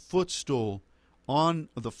 This footstool, on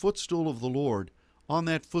the footstool of the Lord, on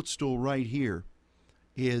that footstool right here,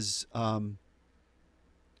 is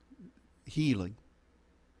healing.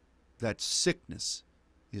 That sickness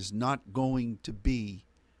is not going to be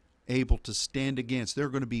able to stand against. There are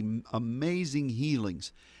going to be amazing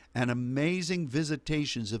healings and amazing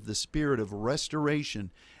visitations of the spirit of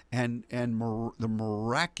restoration and the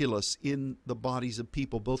miraculous in the bodies of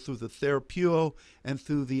people, both through the therapeuo and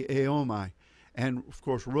through the eomai. And of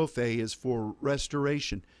course, Rophe is for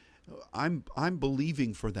restoration. I'm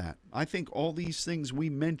believing for that. I think all these things we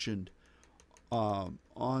mentioned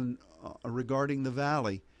regarding the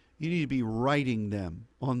valley, you need to be writing them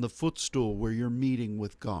on the footstool where you're meeting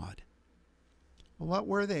with God. Well, what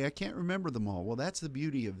were they? I can't remember them all. Well, that's the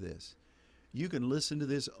beauty of this. You can listen to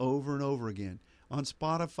this over and over again. On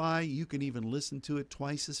Spotify, you can even listen to it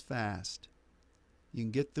twice as fast. You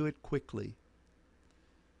can get through it quickly.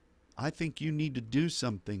 I think you need to do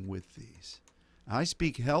something with these. I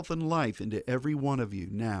speak health and life into every one of you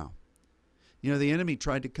now. You know, the enemy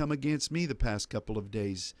tried to come against me the past couple of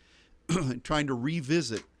days, trying to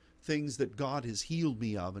revisit things that God has healed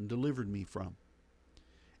me of and delivered me from.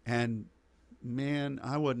 And man,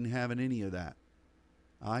 I wasn't having any of that.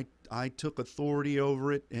 I took authority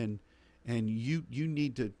over it, and you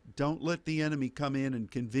need to, don't let the enemy come in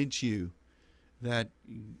and convince you that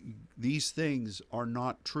these things are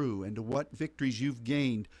not true, and to what victories you've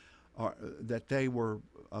gained are that they were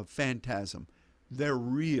a phantasm. They're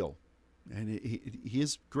real, and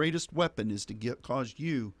his greatest weapon is to cause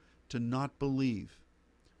you to not believe.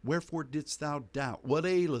 Wherefore didst thou doubt? What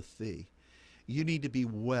aileth thee? You need to be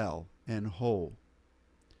well and whole.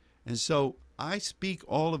 And so I speak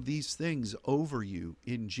all of these things over you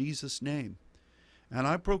in Jesus' name. And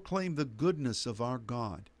I proclaim the goodness of our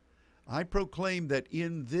God. I proclaim that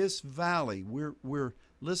in this valley,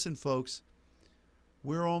 listen folks,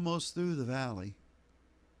 we're almost through the valley.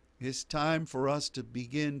 It's time for us to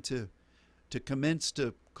begin to commence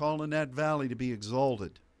to calling that valley to be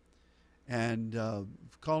exalted, and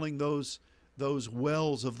calling those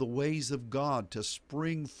wells of the ways of God to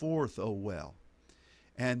spring forth, O well.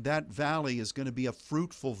 And that valley is going to be a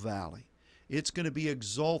fruitful valley. It's going to be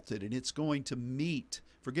exalted, and it's going to meet.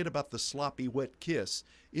 Forget about the sloppy wet kiss.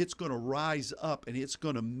 It's going to rise up, and it's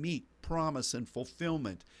going to meet promise and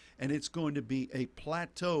fulfillment. And it's going to be a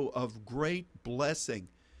plateau of great blessing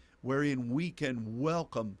wherein we can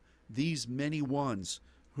welcome these many ones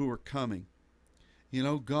who are coming. You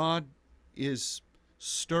know, God is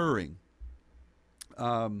stirring.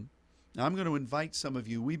 I'm going to invite some of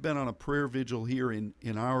you. We've been on a prayer vigil here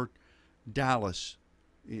in our Dallas,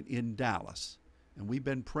 in Dallas, and we've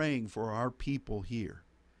been praying for our people here.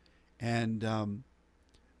 And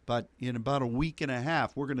but in about a week and a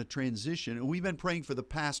half, we're going to transition. And we've been praying for the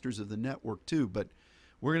pastors of the network too, but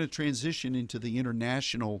we're going to transition into the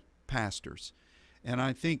international pastors. And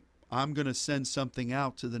I think I'm going to send something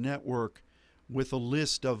out to the network with a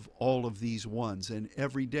list of all of these ones. And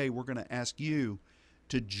every day we're going to ask you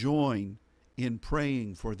to join in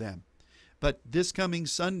praying for them. But this coming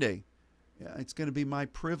Sunday, it's going to be my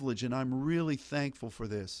privilege, and I'm really thankful for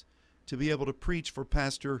this, to be able to preach for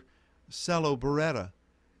Pastor Celo Beretta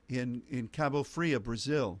in Cabo Fria,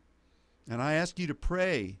 Brazil. And I ask you to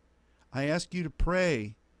pray. I ask you to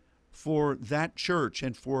pray for that church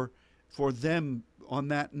and for them on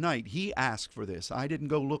that night. He asked for this. I didn't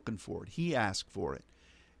go looking for it. He asked for it.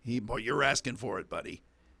 Well, you're asking for it, buddy.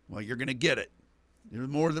 Well, you're going to get it. There's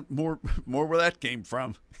more where that came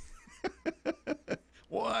from.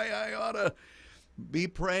 Why, I ought to be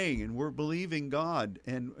praying, and we're believing God.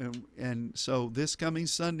 And so this coming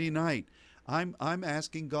Sunday night, I'm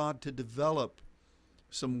asking God to develop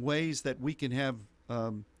some ways that we can have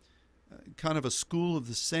kind of a school of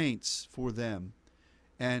the saints for them.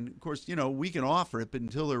 And of course, you know, we can offer it, but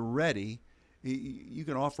until they're ready, you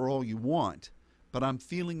can offer all you want. But I'm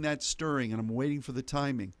feeling that stirring, and I'm waiting for the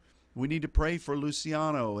timing. We need to pray for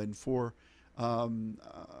Luciano and for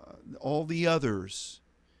all the others.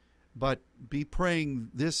 But be praying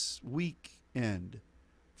this weekend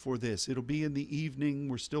for this. It'll be in the evening.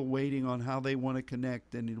 We're still waiting on how they want to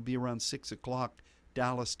connect, and it'll be around 6 o'clock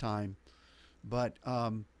Dallas time. But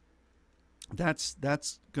that's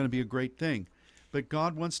going to be a great thing. But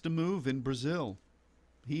God wants to move in Brazil.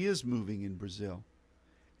 He is moving in Brazil.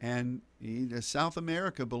 And South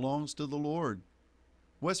America belongs to the Lord.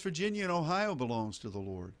 West Virginia and Ohio belongs to the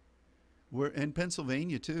Lord. And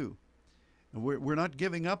Pennsylvania too. And we're not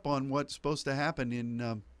giving up on what's supposed to happen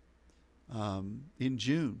in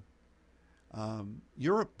June.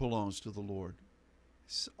 Europe belongs to the Lord.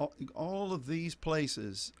 All of these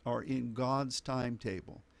places are in God's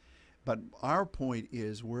timetable. But our point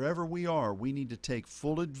is, wherever we are, we need to take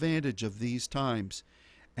full advantage of these times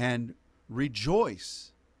and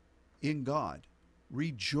rejoice in God.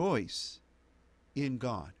 Rejoice in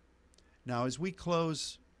God. Now, as we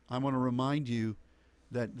close, I want to remind you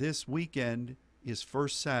that this weekend is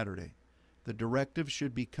First Saturday. The directive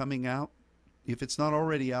should be coming out. If it's not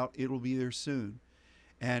already out, it will be there soon.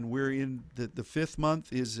 And we're in the fifth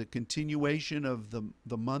month is a continuation of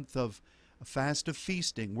the month of a fast of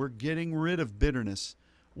feasting. We're getting rid of bitterness.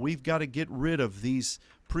 We've got to get rid of these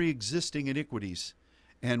pre-existing iniquities,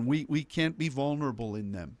 and we can't be vulnerable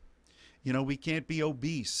in them. We can't be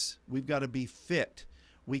obese. We've got to be fit.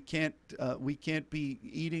 We can't be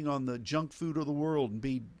eating on the junk food of the world and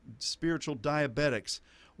be spiritual diabetics.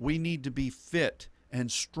 We need to be fit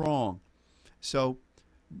and strong. So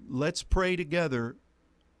let's pray together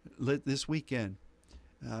this weekend.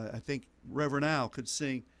 I think Reverend Al could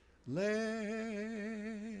sing, Let's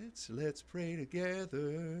pray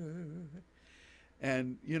together.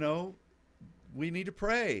 And, we need to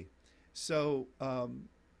pray. So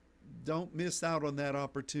don't miss out on that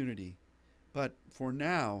opportunity. But for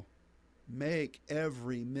now, make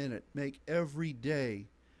every minute, make every day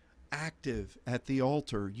active at the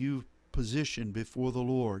altar you position before the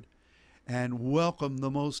Lord. And welcome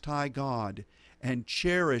the Most High God and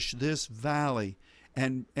cherish this valley.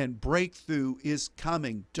 And breakthrough is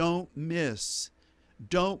coming. Don't miss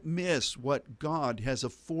what God has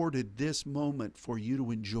afforded this moment for you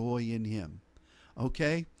to enjoy in Him.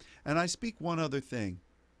 Okay? And I speak one other thing.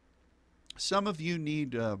 Some of you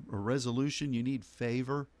need a resolution. You need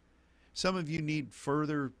favor. Some of you need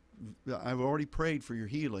further. I've already prayed for your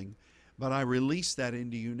healing, but I release that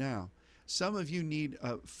into you now. Some of you need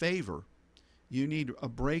a favor. You need a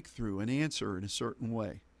breakthrough, an answer in a certain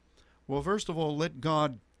way. Well, first of all, let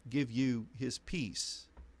God give you His peace.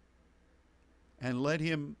 And let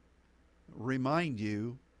Him remind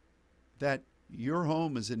you that your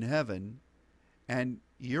home is in heaven and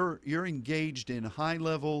you're engaged in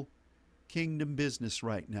high-level kingdom business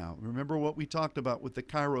right now. Remember what we talked about with the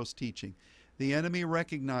Kairos teaching. The enemy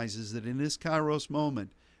recognizes that in this Kairos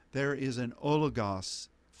moment, there is an oligos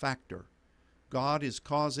factor. God is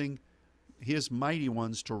causing His mighty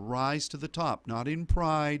ones to rise to the top, not in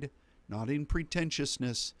pride, not in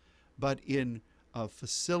pretentiousness, but in a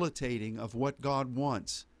facilitating of what God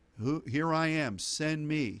wants. Here I am, send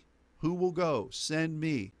me. Who will go? Send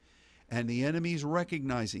me. And the enemy's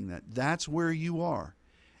recognizing that. That's where you are.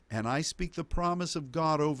 And I speak the promise of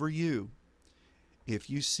God over you. If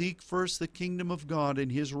you seek first the kingdom of God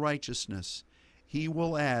and His righteousness, He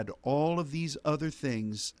will add all of these other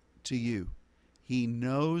things to you. He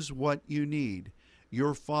knows what you need.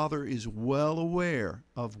 Your Father is well aware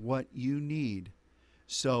of what you need.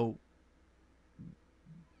 So,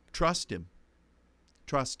 trust Him.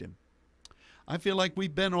 Trust Him. I feel like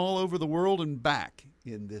we've been all over the world and back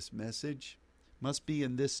in this message. Must be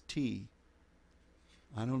in this tea.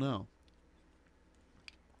 I don't know.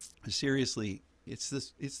 Seriously, it's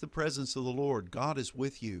the presence of the Lord. God is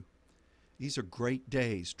with you. These are great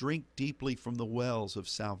days. Drink deeply from the wells of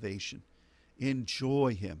salvation.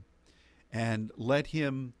 Enjoy Him. And let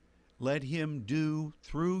Him do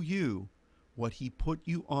through you what He put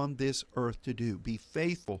you on this earth to do. Be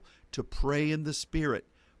faithful to pray in the Spirit.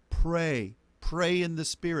 Pray in the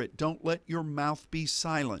Spirit. Don't let your mouth be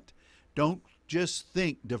silent. Don't just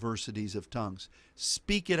think diversities of tongues.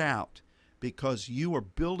 Speak it out, because you are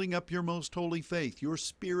building up your most holy faith. Your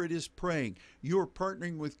spirit is praying. You're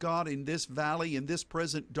partnering with God in this valley, in this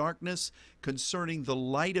present darkness, concerning the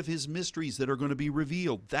light of His mysteries that are going to be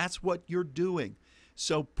revealed. That's what you're doing.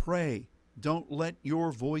 So pray. Don't let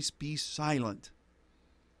your voice be silent.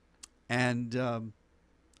 And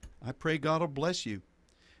I pray God will bless you.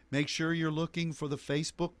 Make sure you're looking for the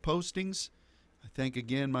Facebook postings. I thank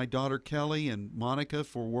again my daughter Kelly and Monica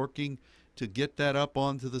for working to get that up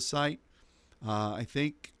onto the site. I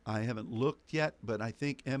think, I haven't looked yet, but I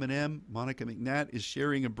think M&M, Monica McNatt, is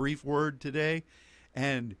sharing a brief word today.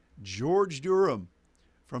 And George Durham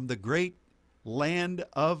from the great land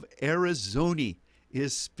of Arizona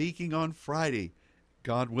is speaking on Friday,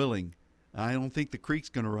 God willing. I don't think the creek's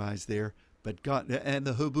going to rise there, but God, and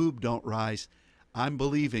the haboob don't rise. I'm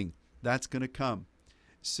believing that's going to come.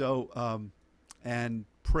 So, and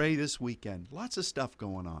pray this weekend. Lots of stuff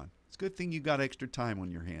going on. It's a good thing you got extra time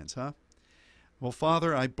on your hands, huh? Well,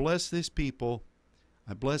 Father, I bless this people.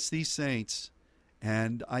 I bless these saints,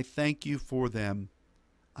 and I thank you for them.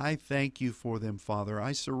 I thank you for them, Father.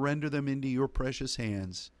 I surrender them into your precious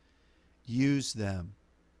hands. Use them.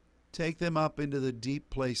 Take them up into the deep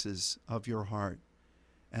places of your heart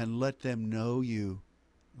and let them know you.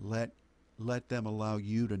 Let them allow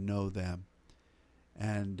you to know them.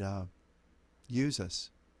 And use us.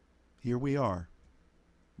 Here we are.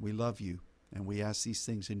 We love you, and we ask these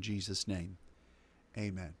things in Jesus' name.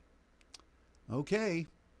 Amen. Okay.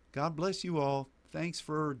 God bless you all. Thanks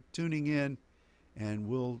for tuning in, and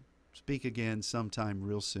we'll speak again sometime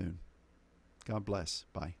real soon. God bless.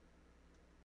 Bye.